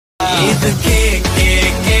இது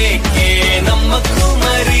கே நம்ம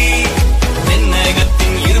குமரி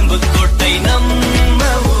தென்னகத்தின் இரும்பு கோட்டை நம்ம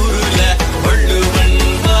ஊருல வள்ளுவன்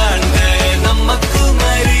வாழ்ந்த நம்ம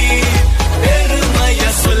குமரி பெருமைய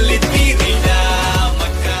சொல்லி தீரிடா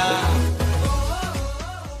மக்கா.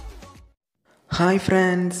 ஹாய்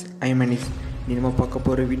ஃப்ரெண்ட்ஸ், ஐ மனிஷ். நீ நம்ம பார்க்க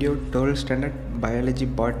போகிற video 12th standard biology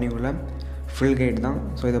botany உள்ள ஃபுல் கைடு தான்.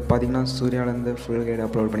 ஸோ இதை பார்த்தீங்கன்னா சூர்யாவிலேருந்து ஃபுல் கைடு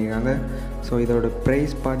அப்லோட் பண்ணியிருக்காங்க. ஸோ இதோட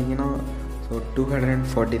ப்ரைஸ் பார்த்தீங்கன்னா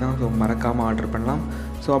 240 தான். ஸோ மறக்காமல் ஆர்டர் பண்ணலாம்.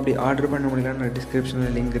 ஸோ அப்படி ஆர்டர் பண்ண முடியலன்னா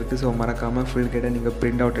டிஸ்கிரிப்ஷனில் லிங்க் இருக்குது. ஸோ மறக்காமல் ஃபுல் கைடை நீங்கள்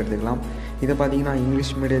பிரிண்ட் அவுட் எடுத்துக்கலாம். இதை பார்த்தீங்கன்னா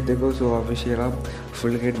இங்கிலீஷ் மீடியத்துக்கு ஸோ அஃபிஷியலாக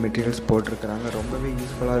ஃபுல் கைட் மெட்டீரியல்ஸ் போட்டிருக்கிறாங்க. ரொம்பவே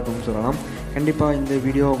யூஸ்ஃபுல்லாக இருக்கும்னு சொல்லலாம். கண்டிப்பாக இந்த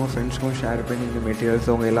வீடியோ உங்கள் ஃப்ரெண்ட்ஸுக்கும் ஷேர் பண்ணி இந்த மெட்டீரியல்ஸ்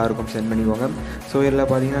அவங்க எல்லாருக்கும் சென்ட் பண்ணிக்கோங்க. ஸோ இதில்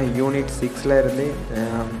பார்த்தீங்கன்னா யூனிட் 6 இருந்தே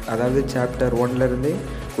அதாவது சாப்டர் 1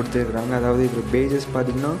 கொடுத்துருக்குறாங்க. அதாவது இது பேஜஸ்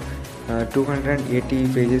பார்த்திங்கன்னா 280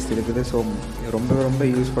 பேஜஸ் இருக்குது. ஸோ ரொம்ப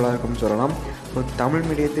யூஸ்ஃபுல்லாக இருக்கும்னு சொல்லலாம். ஸோ தமிழ்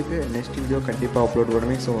மீடியத்துக்கு நெக்ஸ்ட் வீடியோ கண்டிப்பாக அப்லோட்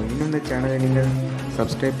பண்ணுவேன். ஸோ இன்னும் இந்த சேனலை நீங்கள்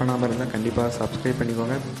சப்ஸ்கிரைப் பண்ணாமல் இருந்தால் கண்டிப்பாக சப்ஸ்கிரைப்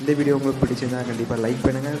பண்ணிக்கோங்க. இந்த வீடியோ உங்களுக்கு பிடிச்சிருந்தால் கண்டிப்பாக லைக்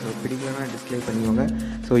பண்ணுங்கள். ஸோ பிடிக்கலன்னா டிஸ்லைக் பண்ணிக்கோங்க.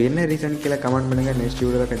 ஸோ என்ன ரீசன் கீழே கமெண்ட் பண்ணுங்கள். நெக்ஸ்ட்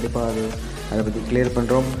வீடியோவில் கண்டிப்பாக அதை பற்றி கிளியர்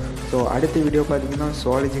பண்ணுறோம். ஸோ அடுத்த வீடியோ பார்த்திங்கன்னா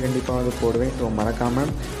சுவாலஜி கண்டிப்பாக போடுவேன். ஸோ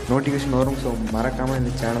மறக்காமல் நோட்டிஃபிகேஷன் வரும். ஸோ மறக்காமல்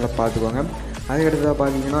இந்த சேனலை பார்த்துக்கோங்க. அதுக்கடுத்ததாக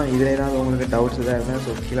பார்த்தீங்கன்னா இதில் ஏதாவது உங்களுக்கு டவுட்ஸ் எதாவது இருந்தால்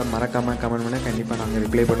ஸோ கீழே மறக்காமல் கமெண்ட் பண்ணால் கண்டிப்பாக நாங்கள்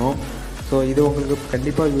ரிப்ளை பண்ணுவோம். ஸோ இது உங்களுக்கு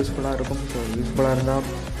கண்டிப்பாக யூஸ்ஃபுல்லாக இருக்கும். ஸோ யூஸ்ஃபுல்லாக இருந்தால்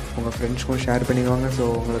உங்கள் ஃப்ரெண்ட்ஸ்க்கும் ஷேர் பண்ணிக்குவாங்க. ஸோ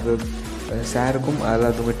உங்களுக்கு சாருக்கும்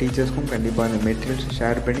அதாவது உங்கள் டீச்சர்ஸ்க்கும் கண்டிப்பாக அந்த மெட்டீரியல்ஸ்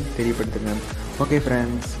ஷேர் பண்ணி தெரியப்படுத்துங்க. ஓகே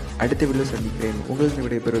ஃப்ரெண்ட்ஸ், அடுத்த வீடியோ சந்திக்கிறேன். உங்களுக்கு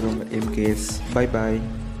விடைபெறுவதும் MKS. Bye bye.